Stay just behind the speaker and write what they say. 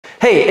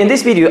Hey, in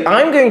this video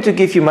I'm going to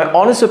give you my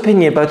honest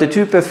opinion about the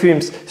two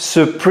perfumes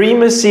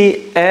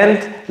Supremacy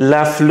and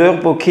La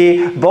Fleur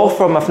Bouquet, both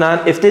from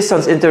Afnan. If this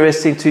sounds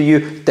interesting to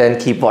you, then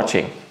keep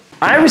watching.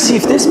 I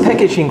received this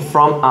packaging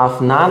from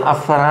Afnan.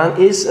 Afnan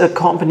is a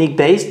company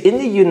based in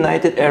the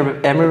United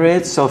Arab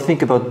Emirates. So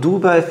think about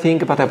Dubai,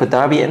 think about Abu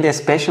Dhabi, and they're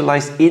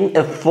specialized in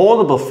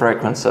affordable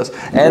fragrances.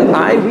 And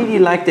I really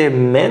like their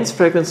men's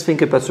fragrance.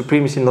 Think about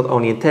Supremacy, Not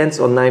Only Intense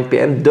or 9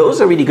 PM.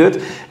 Those are really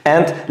good.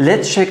 And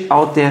let's check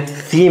out their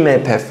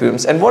female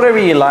perfumes. And what I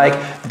really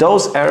like,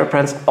 those Arab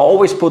brands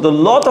always put a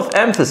lot of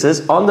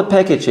emphasis on the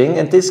packaging,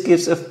 and this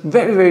gives a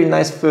very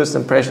nice first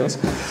impressions.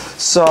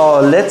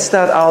 So let's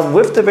start out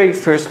with the very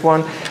first one.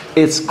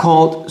 It's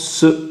called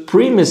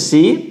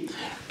Supremacy,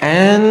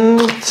 and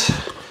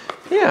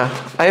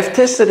yeah, I've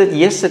tested it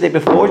yesterday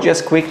before,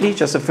 just quickly,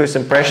 just the first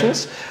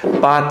impressions,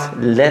 but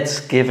let's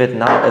give it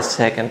now a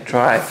second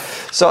try.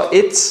 So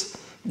it's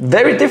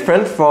very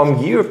different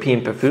from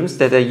European perfumes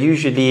that are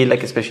usually,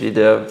 like especially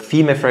the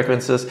female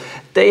fragrances,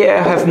 they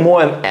have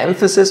more an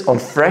emphasis on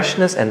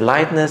freshness and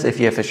lightness. If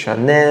you have a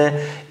Chanel,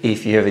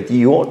 if you have a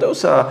Dior,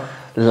 those are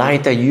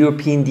lighter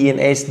European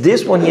DNAs.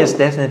 This one here is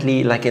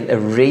definitely like an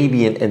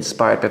Arabian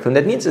inspired perfume.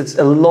 That means it's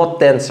a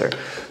lot denser.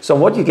 So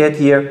what you get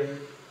here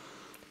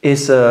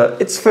is,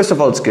 it's first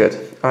of all, it's good.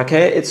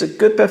 Okay, it's a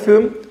good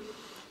perfume,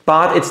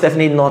 but it's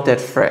definitely not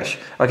that fresh.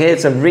 Okay,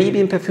 it's an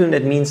Arabian perfume.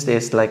 That means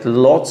there's like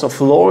lots of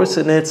florals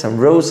in it, some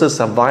roses,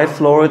 some white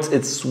florals.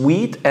 It's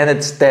sweet and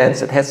it's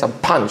dense. It has some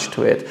punch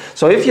to it.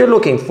 So if you're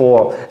looking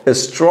for a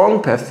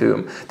strong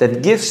perfume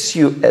that gives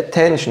you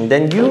attention,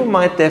 then you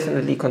might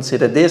definitely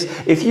consider this.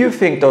 If you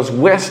think those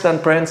Western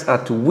brands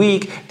are too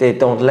weak, they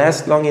don't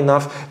last long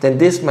enough, then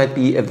this might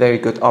be a very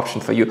good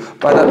option for you.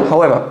 But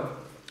however,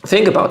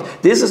 think about,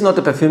 this is not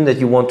a perfume that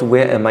you want to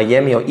wear in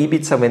Miami or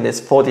Ibiza when there's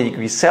 40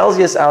 degrees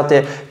Celsius out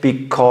there,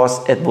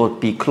 because it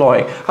would be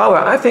cloying.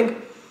 However, I think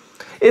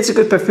it's a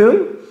good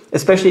perfume,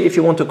 especially if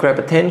you want to grab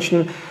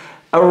attention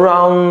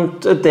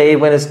around a day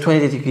when it's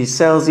 20 degrees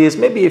Celsius.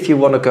 Maybe if you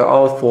want to go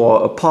out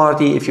for a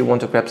party, if you want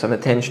to grab some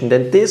attention,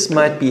 then this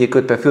might be a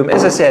good perfume.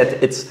 As I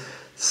said, it's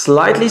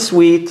slightly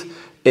sweet.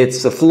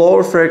 It's a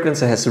floral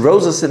fragrance. It has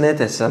roses in it,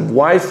 has some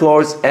white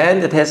flowers,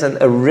 and it has an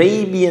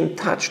Arabian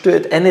touch to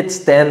it, and it's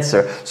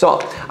denser. So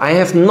I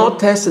have not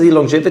tested the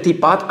longevity,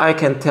 but I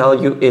can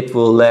tell you it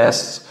will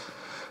last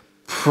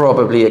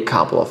probably a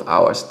couple of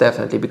hours,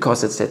 definitely,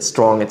 because it's that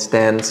strong, it's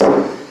dense.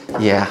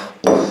 Yeah.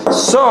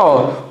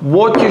 So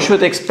what you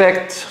should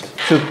expect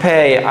to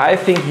pay, I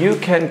think you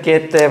can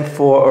get them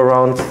for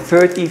around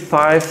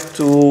 35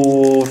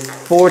 to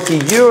 40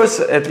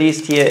 euros, at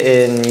least here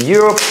in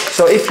Europe.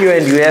 So if you're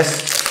in the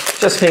US,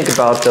 just think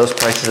about those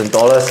prices in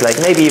dollars, like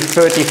maybe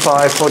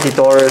 $35,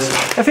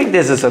 $40. I think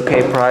this is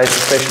okay price,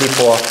 especially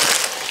for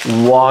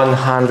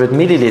 100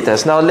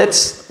 milliliters. Now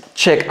let's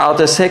check out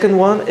the second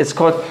one. It's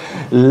called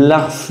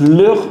La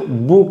Fleur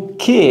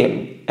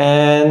Bouquet.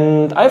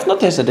 And I've not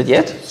tested it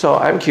yet, so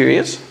I'm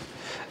curious.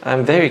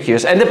 I'm very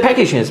curious. And the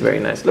packaging is very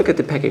nice. Look at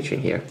the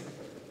packaging here.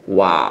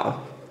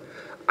 Wow.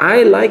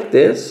 I like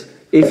this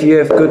if you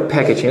have good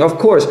packaging. Of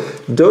course,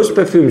 those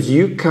perfumes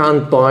you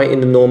can't buy in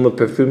the normal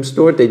perfume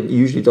store. They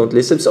usually don't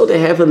list them. So they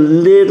have a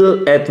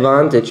little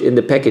advantage in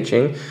the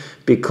packaging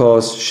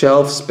because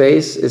shelf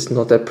space is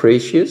not that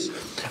precious.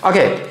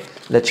 Okay,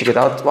 let's check it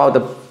out. Wow,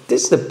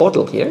 this is the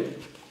bottle here.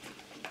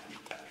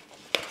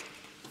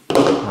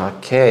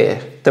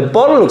 Okay, the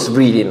bottle looks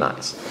really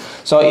nice.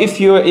 So if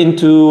you're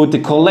into the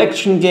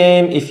collection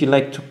game, if you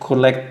like to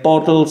collect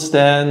bottles,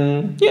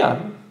 then yeah,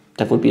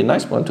 that would be a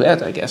nice one to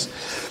add, I guess.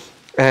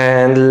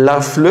 And La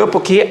Fleur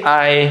Bouquet,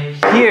 I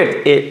hear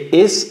it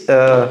is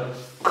a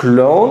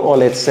clone, or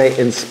let's say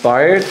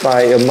inspired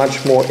by a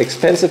much more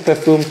expensive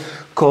perfume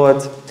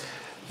called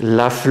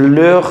La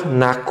Fleur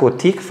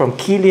Narcotique from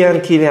Kilian.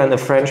 Kilian, a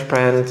French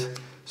brand.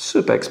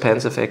 Super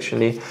expensive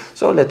actually.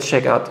 So let's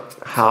check out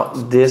how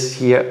this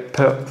here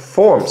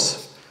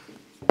performs.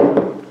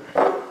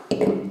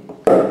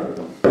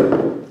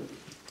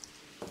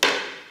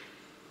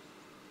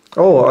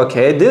 Oh,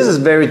 okay, this is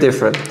very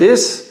different.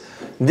 This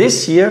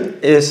here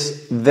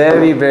is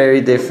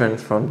very different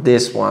from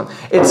this one.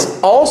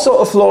 It's also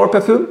a floral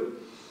perfume,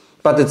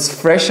 but it's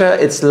fresher,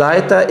 it's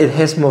lighter, it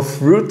has more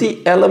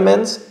fruity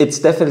elements, it's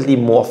definitely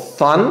more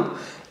fun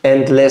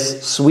and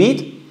less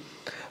sweet.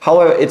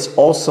 However, it's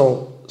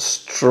also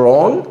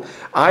strong.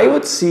 I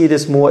would see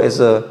this more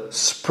as a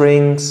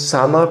spring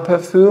summer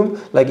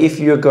perfume. Like if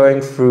you're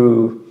going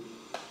through,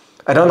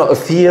 I don't know, a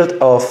field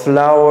of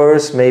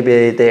flowers,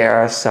 maybe there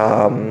are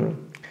some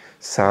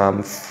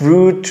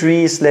fruit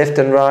trees left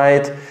and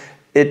right.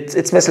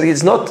 It smells like,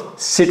 it's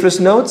not citrus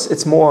notes,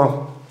 it's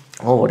more,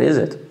 oh, what is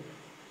it?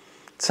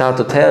 It's hard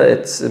to tell.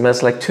 It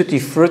smells like tutti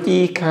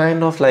frutti,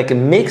 kind of like a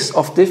mix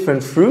of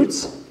different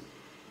fruits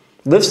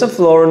with some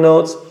floral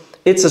notes.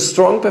 It's a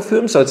strong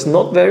perfume, so it's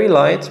not very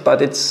light,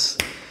 but it's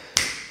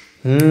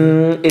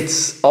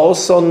It's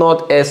also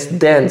not as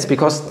dense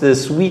because the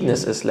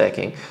sweetness is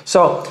lacking.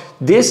 So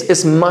this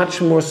is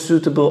much more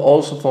suitable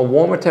also for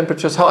warmer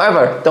temperatures.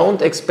 However,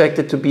 don't expect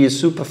it to be a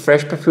super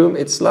fresh perfume.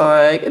 It's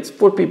like, it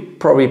would be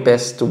probably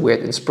best to wear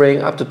it in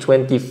spring up to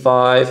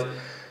 25.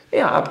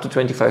 Yeah, up to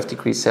 25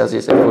 degrees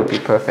Celsius, it would be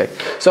perfect.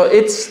 So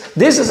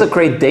this is a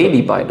great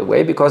daily, by the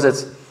way, because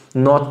it's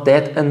not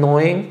that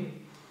annoying.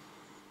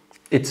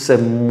 It's a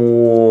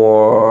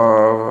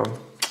more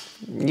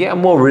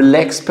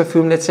relaxed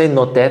perfume, let's say,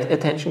 not that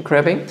attention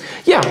grabbing.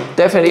 Yeah,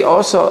 definitely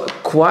also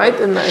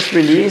quite a nice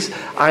release.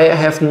 I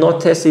have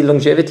not tested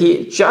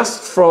longevity.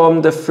 Just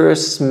from the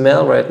first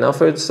smell right now,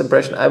 first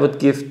impression, I would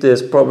give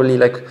this probably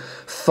like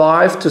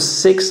 5 to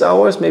 6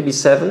 hours, maybe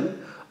 7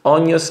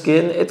 on your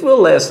skin. It will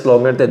last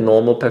longer than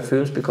normal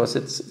perfumes because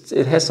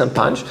it has some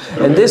punch.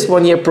 And this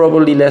one here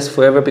probably lasts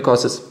forever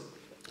because it's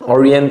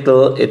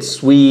oriental, it's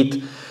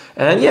sweet.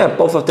 And yeah,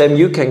 both of them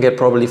you can get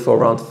probably for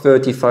around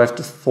 $35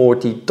 to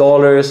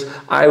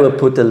 $40. I will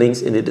put the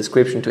links in the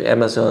description to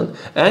Amazon.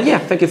 And yeah,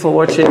 thank you for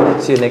watching.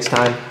 See you next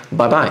time.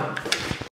 Bye bye.